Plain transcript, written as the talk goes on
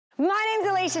My name's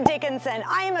Alicia Dickinson.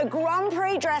 I am a Grand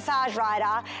Prix dressage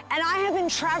rider and I have been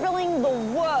traveling the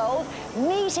world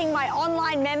meeting my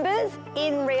online members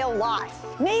in real life.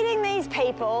 Meeting these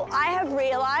people, I have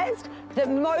realized that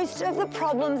most of the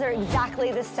problems are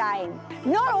exactly the same.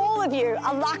 Not all of you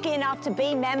are lucky enough to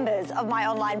be members of my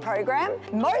online program.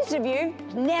 Most of you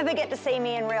never get to see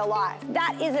me in real life.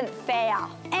 That isn't fair.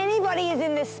 Anybody who's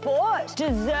in this sport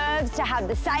deserves to have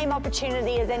the same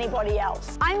opportunity as anybody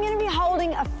else. I'm going to be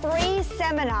holding a free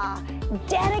seminar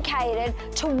dedicated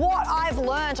to what I've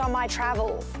learned on my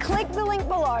travels. Click the link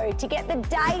below to get the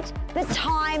date, the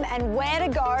time, and where to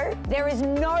go. There is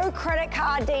no credit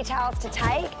card details to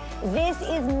take. This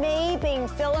is me being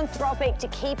philanthropic to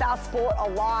keep our sport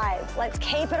alive. Let's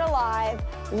keep it alive,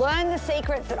 learn the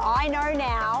secrets that I know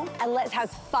now, and let's have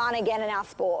fun again in our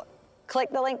sport. Click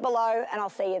the link below and I'll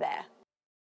see you there.